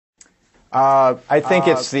I think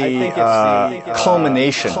it's the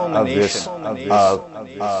culmination of this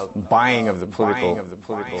buying of the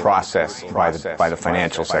political process by the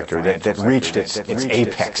financial sector that reached its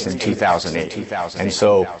apex in 2008. And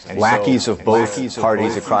so lackeys of both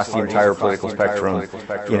parties across the entire political spectrum,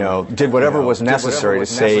 did whatever was necessary to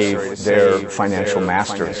save their financial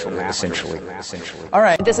masters, essentially. All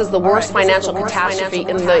right. This is the worst financial catastrophe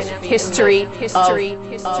in the history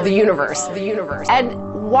of the universe. And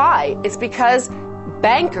why? It's because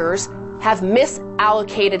bankers have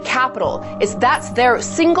misallocated capital. That's their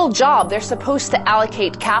single job. They're supposed to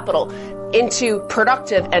allocate capital into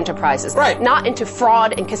productive enterprises, right, not into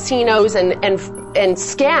fraud and casinos and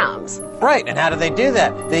scams. Right, and how do they do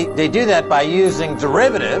that? They do that by using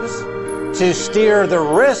derivatives to steer the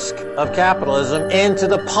risk of capitalism into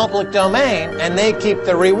the public domain, and they keep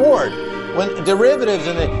the reward. When derivatives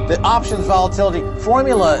and the options volatility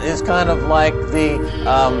formula is kind of like the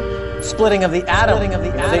splitting of the atom.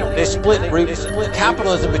 They split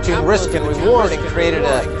capitalism between risk and reward and created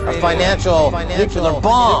a financial nuclear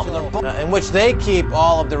bomb in which they keep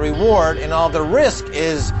all of the reward and all the risk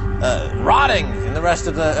is rotting in the rest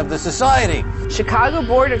of the society. Chicago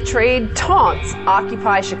Board of Trade taunts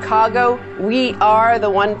Occupy Chicago. We are the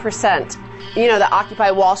 1%. The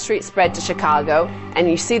Occupy Wall Street spread to Chicago, and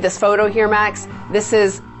you see this photo here, Max. This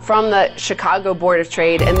is from the Chicago Board of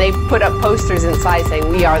Trade, and they put up posters inside saying,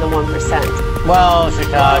 "We are the 1%. Well,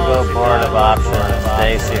 Chicago Board of Options,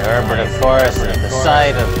 Stacy, Herbert, of course, is the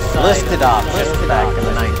site of listed options back in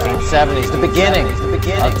the 1970s, the beginning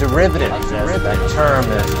of derivatives, as that term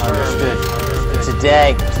is understood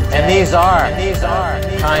today. And these are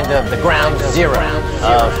kind of the ground zero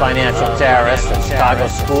of financial terrorists. The Chicago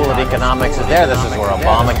School of Economics is there. This is where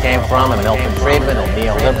Obama came from, and Milton Friedman, a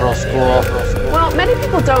neoliberal school. Well, many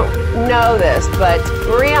people don't know this, but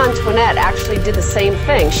Marie Antoinette actually did the same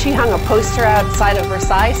thing. She hung a poster outside of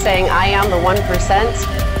Versailles saying, "I am the 1%.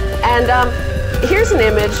 And here's an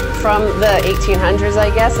image from the 1800s, I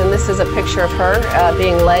guess, and this is a picture of her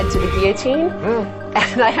being led to the guillotine.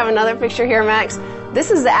 And I have another picture here, Max.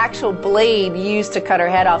 This is the actual blade used to cut her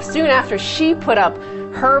head off soon after she put up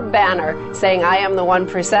her banner saying, "I am the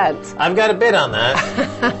 1%. I've got a bid on that.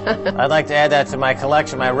 I'd like to add that to my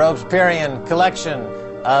collection, my Robespierrean collection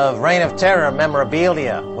of Reign of Terror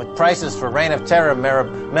memorabilia, with prices for Reign of Terror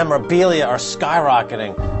memorabilia are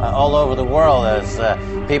skyrocketing all over the world as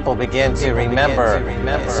people begin to remember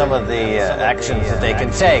some of the actions that they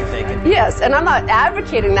can take. Yes, and I'm not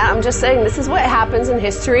advocating that. I'm just saying this is what happens in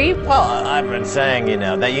history. Well, I've been saying,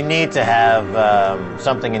 that you need to have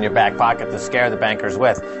something in your back pocket to scare the bankers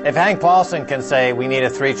with. If Hank Paulson can say we need a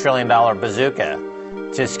 $3 trillion bazooka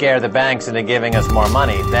to scare the banks into giving us more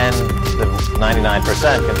money, then the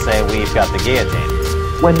 99% can say we've got the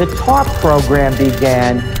guillotine. When the TARP program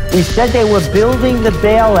began, we said they were building the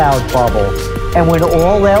bailout bubble. And when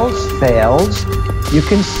all else fails, you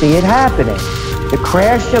can see it happening. The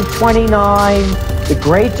crash of '29, the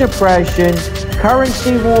Great Depression,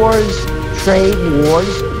 currency wars, trade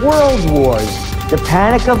wars, world wars, the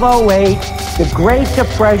panic of '08, the Great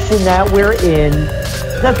Depression that we're in,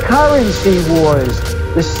 the currency wars.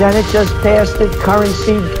 The Senate just passed a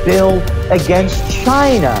currency bill against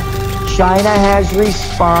China. China has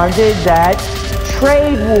responded that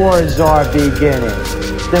trade wars are beginning.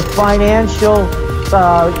 The financial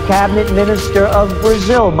cabinet minister of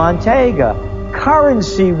Brazil, Manteiga,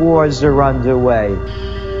 currency wars are underway.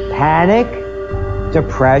 Panic,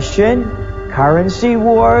 depression, currency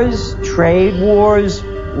wars, trade wars,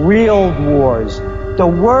 real wars. The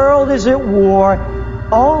world is at war.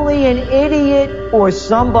 Only an idiot or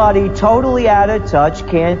somebody totally out of touch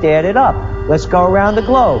can't add it up. Let's go around the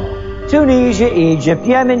globe. Tunisia, Egypt,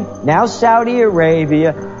 Yemen, now Saudi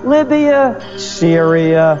Arabia, Libya,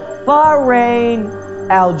 Syria, Bahrain,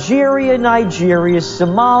 Algeria, Nigeria,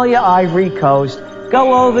 Somalia, Ivory Coast.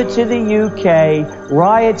 Go over to the UK,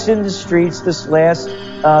 riots in the streets this last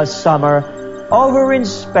summer. Over in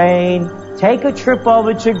Spain, take a trip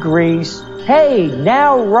over to Greece. Hey,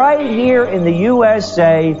 now right here in the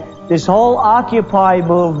USA, this whole Occupy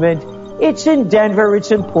movement, it's in Denver,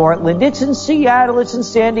 it's in Portland, it's in Seattle, it's in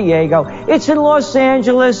San Diego, it's in Los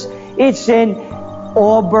Angeles, it's in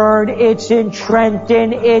Auburn, it's in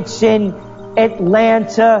Trenton, it's in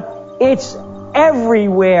Atlanta, it's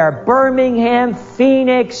everywhere. Birmingham,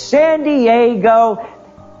 Phoenix, San Diego,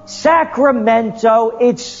 Sacramento,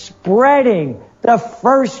 it's spreading. The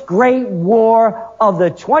first great war of the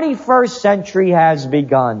 21st century has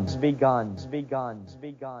begun.